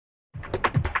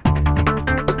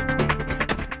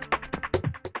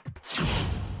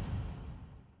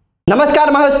नमस्कार,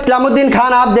 मैं इस्लामुद्दीन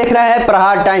खान। आप देख रहे हैं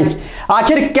प्रहार टाइम्स।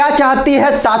 आखिर क्या चाहती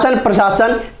है शासन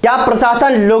प्रशासन? क्या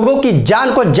प्रशासन लोगों की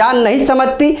जान को जान नहीं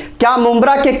समझती? क्या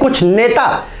मुंब्रा के कुछ नेता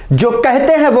जो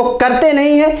कहते हैं वो करते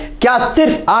नहीं हैं? क्या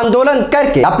सिर्फ आंदोलन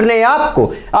करके अपने आप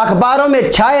को अखबारों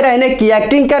में छाए रहने की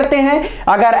एक्टिंग करते हैं?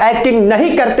 अगर एक्टिंग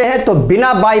नहीं करते हैं तो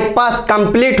बिना बाईपास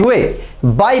कंप्लीट हुए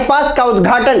बाईपास का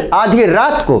उद्घाटन आधी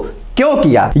रात को क्यों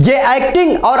किया? ये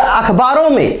एक्टिंग और अखबारों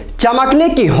में चमकने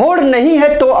की होड़ नहीं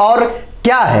है तो और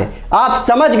क्या है? आप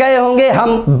समझ गए होंगे।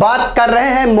 हम बात कर रहे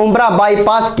हैं मुंब्रा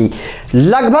बाईपास की।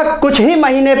 लगभग कुछ ही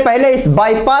महीने पहले इस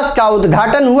बाईपास का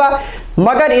उद्घाटन हुआ,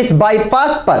 मगर इस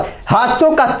बाईपास पर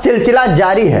हादसों का सिलसिला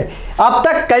जारी है। अब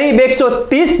तक करीब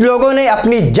 130 लोगों ने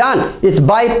अपनी जान इस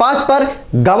बाईपास पर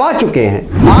गंवा चुके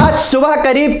हैं। आज सुबह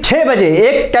करीब 6 बजे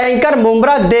एक टैंकर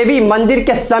मुंब्रा देवी मंदिर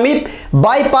के समीप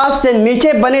बाईपास से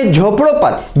नीचे बने झोपड़ों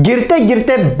पर गिरते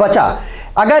गिरते बचा।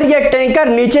 अगर यह टैंकर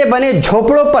नीचे बने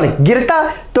झोपड़ों पर गिरता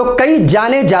तो कई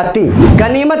जाने जाती।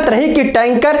 गनीमत रही कि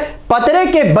टैंकर पतरे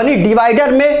के बनी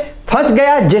डिवाइडर में फंस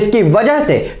गया, जिसकी वजह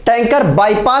से टैंकर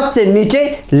बाईपास से नीचे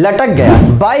लटक गया।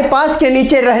 बाईपास के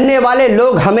नीचे रहने वाले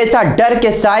लोग हमेशा डर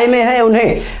के साए में हैं।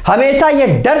 उन्हें हमेशा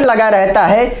यह डर लगा रहता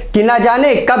है कि न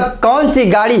जाने कब कौन सी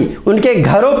गाड़ी उनके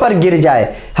घरों पर गिर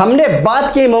जाए। हमने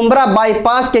बात की मुंब्रा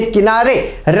बाईपास के किनारे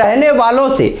रहने वालों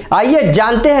से। आइए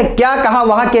जानते हैं क्या कहा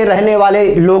वहां के रहने वाले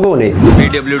लोगों ने।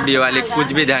 PWD वाले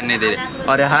कुछ भी ध्यान नहीं दे रहे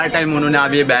और हर टाइम उन्होंने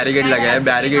अब ये बैरिकेड लगाया है।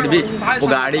 बैरिकेड भी वो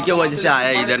गाड़ी की वजह से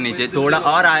आया इधर नीचे, थोड़ा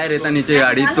और आया रहता नीचे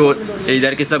गाड़ी तो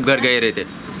इधर के सब घर गए रहते।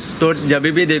 तो जब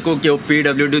भी देखो कि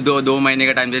PWD दो महीने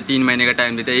का टाइम देते, 3 महीने का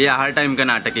टाइम देते। ये हर टाइम का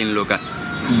नाटक है इन लोग का।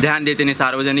 ध्यान देते नहीं।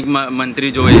 सार्वजनिक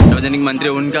मंत्री जो है, सार्वजनिक मंत्री,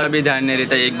 उनका भी ध्यान नहीं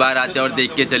रहता। एक बार आते और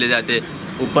देख के चले जाते।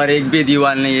 ऊपर एक भी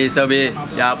दीवार नहीं है, ये सब है।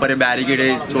 यहाँ पर बैरिकेड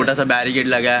है, छोटा सा बैरिकेड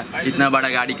लगा है। इतना बड़ा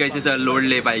गाड़ी कैसे सर लोड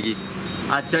ले पाएगी?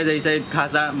 अच्छा जैसा एक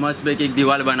खासा मस्त पे एक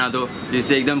दीवार बना दो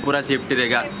जिससे एकदम पूरा सेफ्टी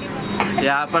रहेगा।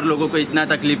 यहाँ पर लोगों को इतना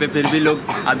तकलीफ है, फिर भी लोग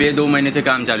अब ये 2 महीने से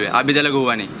काम चालू है, अभी तक लगा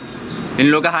हुआ नहीं। इन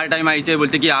लोग का हर टाइम ऐसे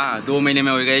बोलते कि हाँ 2 महीने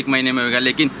में होएगा, 1 महीने में होएगा,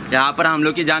 लेकिन यहाँ पर हम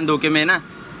लोग की जान धोखे में है ना,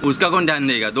 उसका कौन ध्यान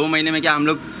देगा? 2 महीने में क्या हम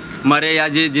लोग मरे या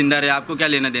जिंदा रहे, आपको क्या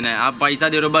लेना देना है? आप पैसा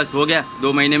दे रहे हो, बस हो गया।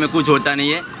 2 महीने में कुछ होता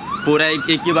नहीं है। पूरा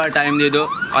एक ही बार टाइम दे दो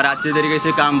और अच्छे तरीके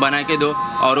से काम बना के दो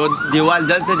और वो दीवार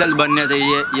जल्द से जल्द बनना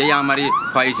चाहिए। यही हमारी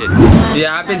ख्वाहिश है।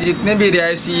 यहाँ पे जितने भी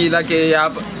रिहायशी इलाके,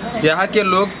 यहाँ के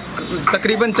लोग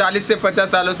तकरीबन 40 से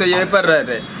 50 सालों से यहीं पर रह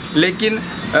रहे, लेकिन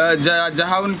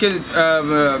जहाँ उनके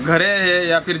घरे है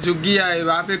या फिर झुग्गियाँ है,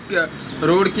 वहाँ पे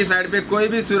रोड की साइड पे कोई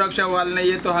भी सुरक्षा वाल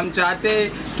नहीं है। तो हम चाहते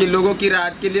हैं कि लोगों की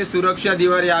राहत के लिए सुरक्षा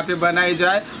दीवार यहाँ पे बनाई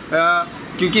जाए,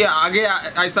 क्योंकि आगे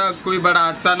ऐसा कोई बड़ा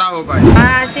हादसा ना हो पाए।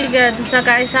 अशी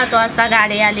सकाळी 7 वाजता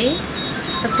गाडी आली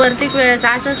तर प्रत्येक वेळेस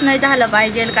असंच नाही झालं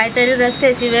पाहिजे। काहीतरी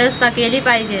रस्त्याची व्यवस्था केली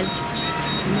पाहिजे।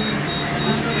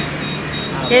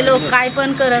 हे लोक काय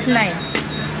पण करत नाही।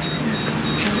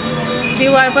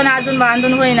 दिवाळ पण अजून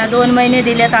बांधून होईना। 2 महिने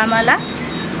दिलेत आम्हाला।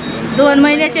 2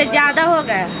 महीने ज्यादा हो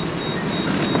गया,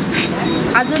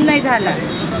 अजून नहीं झाला।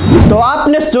 तो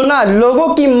आपने सुना, लोगों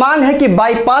की मांग है कि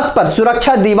बाईपास पर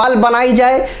सुरक्षा दीवार बनाई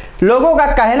जाए। लोगों का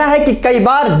कहना है कि कई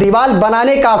बार दीवार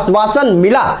बनाने का आश्वासन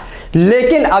मिला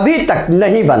लेकिन अभी तक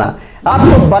नहीं बना।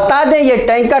 आपको बता दें, ये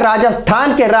टैंकर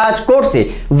राजस्थान के राजकोट से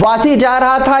वासी जा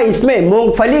रहा था। इसमें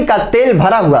मूंगफली का तेल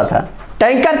भरा हुआ था।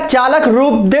 टैंकर चालक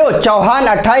रूपदेव चौहान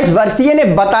 28 वर्षीय ने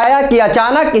बताया कि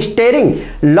अचानक स्टीयरिंग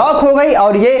लॉक हो गई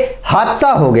और ये हादसा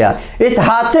हो गया। इस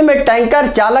हादसे में टैंकर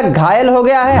चालक घायल हो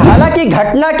गया है। हालांकि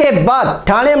घटना के बाद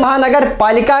ठाणे महानगर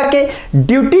पालिका के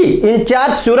ड्यूटी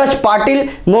इंचार्ज सूरज पाटिल,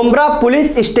 मुंब्रा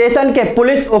पुलिस स्टेशन के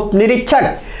पुलिस उप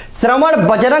निरीक्षक श्रवण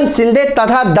बजरंग सिंधे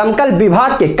तथा दमकल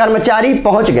विभाग के कर्मचारी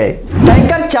पहुंच गए।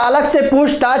 टैंकर चालक से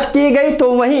पूछताछ की गई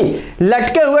तो वहीं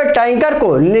लटके हुए टैंकर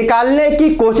को निकालने की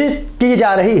कोशिश की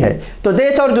जा रही है। तो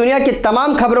देश और दुनिया की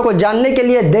तमाम खबरों को जानने के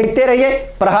लिए देखते रहिए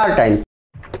प्रहार टाइम्स।